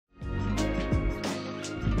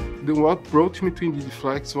What brought me to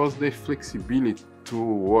Digiflex was the flexibility to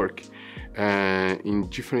work in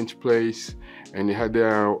different places, and had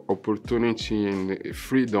the opportunity and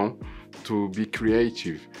freedom to be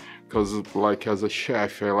creative. Because like as a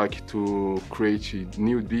chef, I like to create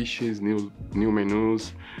new dishes, new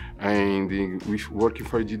menus, and with working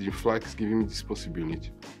for Digiflex giving me this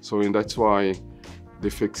possibility. So and that's why the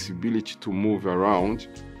flexibility to move around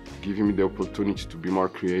giving me the opportunity to be more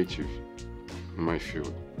creative in my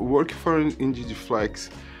field. Working for Digiflex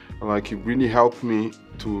like it really helped me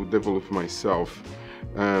to develop myself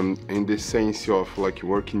in the sense of like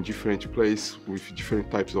working different places with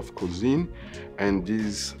different types of cuisine, and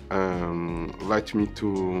this let me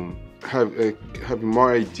to have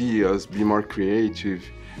more ideas, be more creative,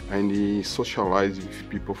 and socialize with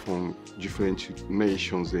people from different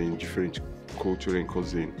nations and different culture and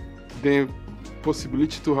cuisine. The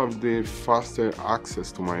possibility to have the faster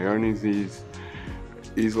access to my earnings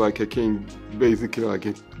is like I can basically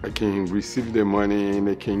I can receive the money and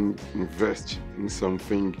I can invest in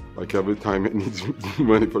something. Like every time I need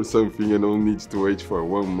money for something, I don't need to wait for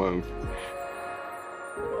 1 month.